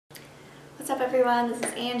What's up everyone, this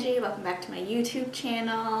is Angie. Welcome back to my YouTube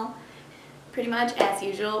channel. Pretty much as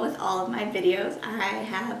usual with all of my videos, I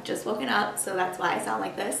have just woken up, so that's why I sound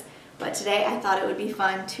like this. But today I thought it would be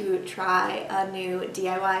fun to try a new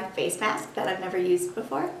DIY face mask that I've never used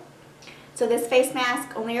before. So this face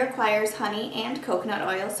mask only requires honey and coconut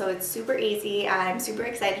oil, so it's super easy. I'm super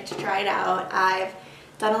excited to try it out. I've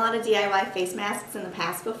done a lot of DIY face masks in the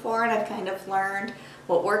past before, and I've kind of learned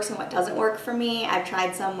what works and what doesn't work for me. I've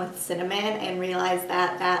tried some with cinnamon and realized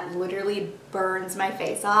that that literally burns my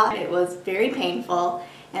face off. It was very painful.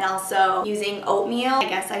 And also using oatmeal, I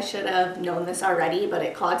guess I should have known this already, but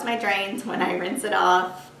it clogs my drains when I rinse it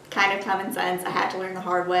off. Kind of common sense. I had to learn the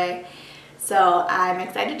hard way. So I'm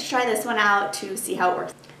excited to try this one out to see how it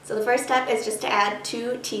works. So the first step is just to add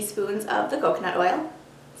 2 teaspoons of the coconut oil.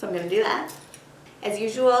 So I'm going to do that. As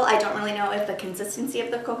usual, I don't really know if the consistency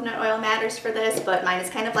of the coconut oil matters for this, but mine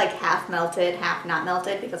is kind of like half melted, half not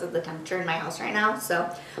melted because of the temperature in my house right now. So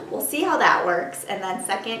we'll see how that works. And then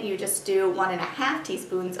second, you just do 1.5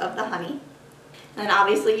 teaspoons of the honey. And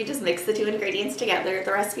obviously you just mix the 2 ingredients together.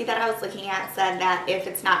 The recipe that I was looking at said that if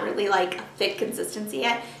it's not really like a thick consistency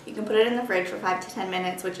yet, you can put it in the fridge for 5 to 10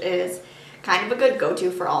 minutes, which is kind of a good go-to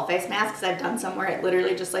for all face masks. I've done some where it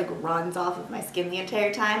literally just like runs off of my skin the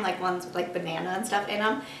entire time, like ones with like banana and stuff in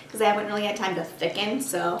them, because I haven't really had time to thicken.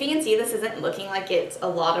 So if you can see, this isn't looking like it's a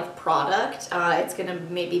lot of product. It's gonna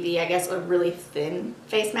maybe be, I guess, a really thin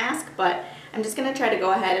face mask, but I'm just gonna try to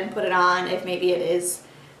go ahead and put it on. If maybe it is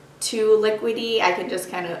too liquidy, I can just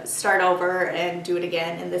kind of start over and do it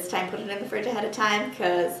again, and this time put it in the fridge ahead of time,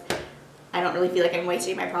 because I don't really feel like I'm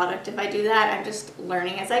wasting my product if I do that. I'm just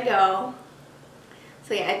learning as I go.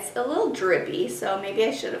 So yeah, it's a little drippy, so maybe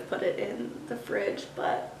I should have put it in the fridge,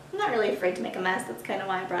 but I'm not really afraid to make a mess. That's kind of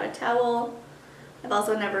why I brought a towel. I've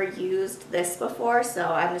also never used this before, so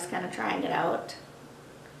I'm just kind of trying it out.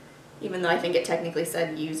 Even though I think it technically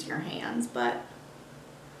said use your hands, but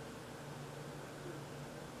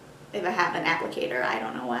if I have an applicator, I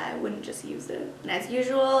don't know why I wouldn't just use it. And as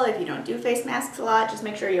usual, if you don't do face masks a lot, just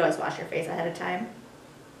make sure you always wash your face ahead of time.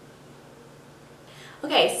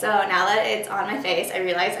 Okay, so now that it's on my face, I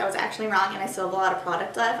realized I was actually wrong and I still have a lot of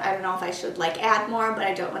product left. I don't know if I should like add more, but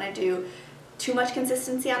I don't want to do too much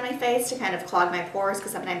consistency on my face to kind of clog my pores,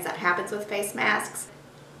 because sometimes that happens with face masks.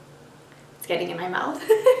 It's getting in my mouth.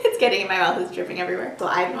 It's getting in my mouth. It's dripping everywhere. So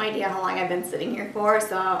I have no idea how long I've been sitting here for,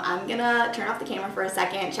 so I'm gonna turn off the camera for a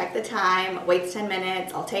second, check the time, wait 10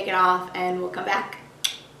 minutes, I'll take it off, and we'll come back.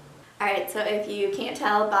 Alright, so if you can't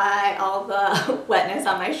tell by all the wetness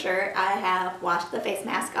on my shirt, I have washed the face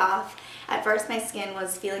mask off. At first my skin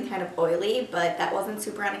was feeling kind of oily, but that wasn't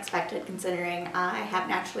super unexpected considering I have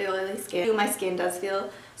naturally oily skin. My skin does feel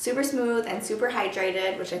super smooth and super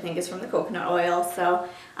hydrated, which I think is from the coconut oil, so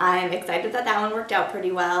I'm excited that that one worked out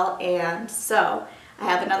pretty well. And so I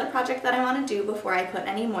have another project that I want to do before I put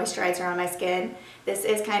any moisturizer on my skin. This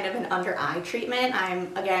is kind of an under eye treatment.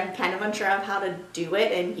 I'm, again, kind of unsure of how to do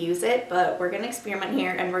it and use it, but we're going to experiment here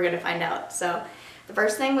and we're going to find out. So the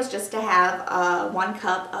first thing was just to have 1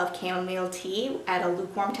 cup of chamomile tea at a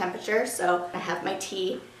lukewarm temperature. So I have my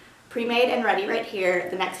tea pre-made and ready right here.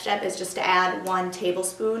 The next step is just to add 1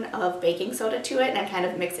 tablespoon of baking soda to it and kind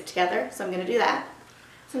of mix it together. So I'm going to do that.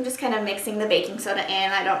 So I'm just kind of mixing the baking soda in.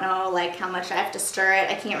 I don't know like how much I have to stir it.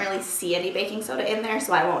 I can't really see any baking soda in there,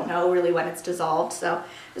 so I won't know really when it's dissolved. So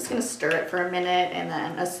I'm just going to stir it for a minute and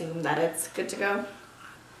then assume that it's good to go.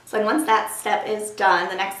 So then once that step is done,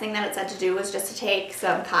 the next thing that it said to do was just to take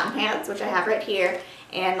some cotton pads, which I have right here,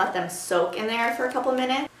 and let them soak in there for a couple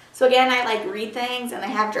minutes. So again, I like read things and they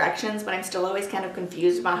have directions, but I'm still always kind of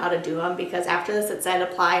confused about how to do them, because after this it said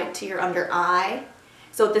apply it to your under eye.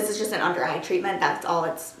 So this is just an under eye treatment, that's all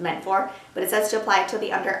it's meant for. But it says to apply it to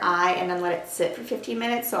the under eye and then let it sit for 15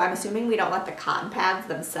 minutes. So I'm assuming we don't let the cotton pads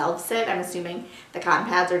themselves sit. I'm assuming the cotton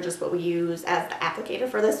pads are just what we use as the applicator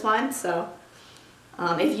for this one. So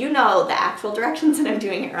if you know the actual directions and I'm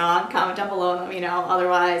doing it wrong, comment down below and let me know.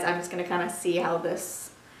 Otherwise, I'm just going to kind of see how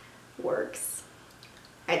this works.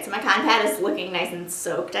 Alright, so my cotton pad is looking nice and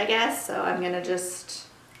soaked, I guess. So I'm going to just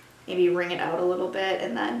maybe wring it out a little bit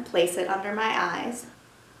and then place it under my eyes.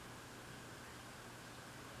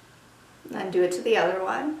 And then do it to the other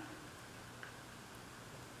one.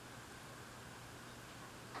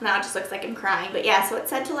 Now it just looks like I'm crying, but yeah, so it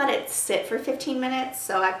said to let it sit for 15 minutes,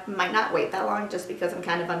 so I might not wait that long just because I'm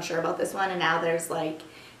kind of unsure about this one, and now there's like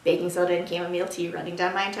baking soda and chamomile tea running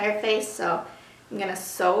down my entire face, so I'm gonna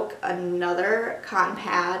soak another cotton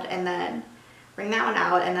pad and then bring that one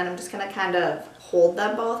out, and then I'm just gonna kind of hold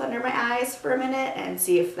them both under my eyes for a minute and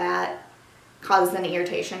see if that causes any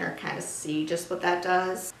irritation, or kind of see just what that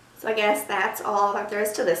does. So I guess that's all that there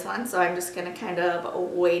is to this one. So I'm just gonna kind of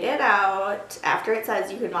wait it out. After it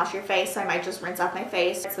says you can wash your face, so I might just rinse off my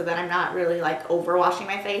face so that I'm not really like over washing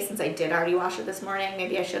my face, since I did already wash it this morning.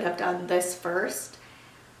 Maybe I should have done this first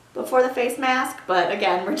before the face mask, but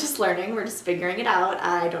again, we're just learning, we're just figuring it out.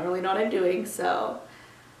 I don't really know what I'm doing, so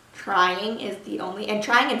trying is the only, and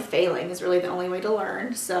trying and failing is really the only way to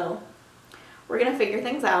learn, so we're gonna figure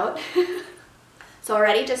things out. So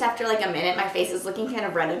already just after like a minute, my face is looking kind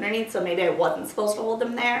of red underneath, so maybe I wasn't supposed to hold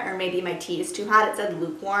them there, or maybe my tea is too hot. It said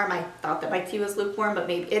lukewarm. I thought that my tea was lukewarm, but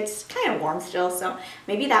maybe it's kind of warm still, so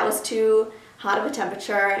maybe that was too hot of a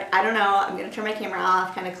temperature. I don't know. I'm gonna turn my camera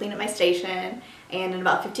off, kind of clean up my station, and in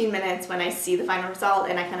about 15 minutes when I see the final result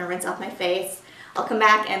and I kind of rinse off my face, I'll come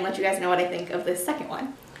back and let you guys know what I think of this second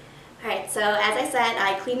one. Alright, so as I said,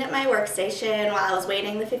 I cleaned up my workstation while I was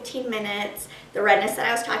waiting the 15 minutes. The redness that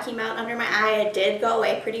I was talking about under my eye, it did go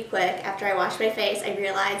away pretty quick. After I washed my face, I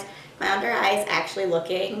realized my under eye is actually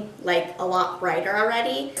looking like a lot brighter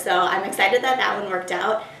already. So I'm excited that that one worked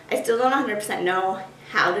out. I still don't 100% know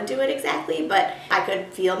how to do it exactly, but I could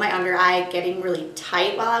feel my under eye getting really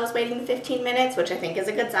tight while I was waiting the 15 minutes, which I think is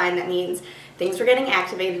a good sign. That means things were getting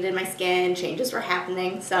activated in my skin, changes were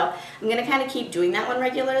happening. So I'm gonna kind of keep doing that one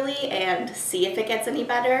regularly and see if it gets any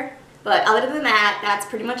better. But other than that, that's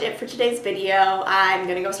pretty much it for today's video. I'm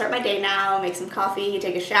gonna go start my day now, make some coffee,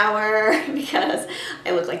 take a shower because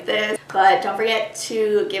I look like this. But don't forget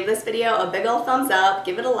to give this video a big ol' thumbs up,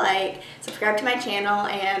 give it a like, subscribe to my channel,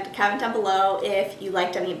 and comment down below if you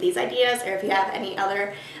liked any of these ideas or if you have any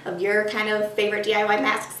other of your kind of favorite DIY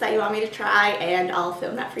masks that you want me to try, and I'll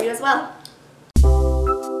film that for you as well.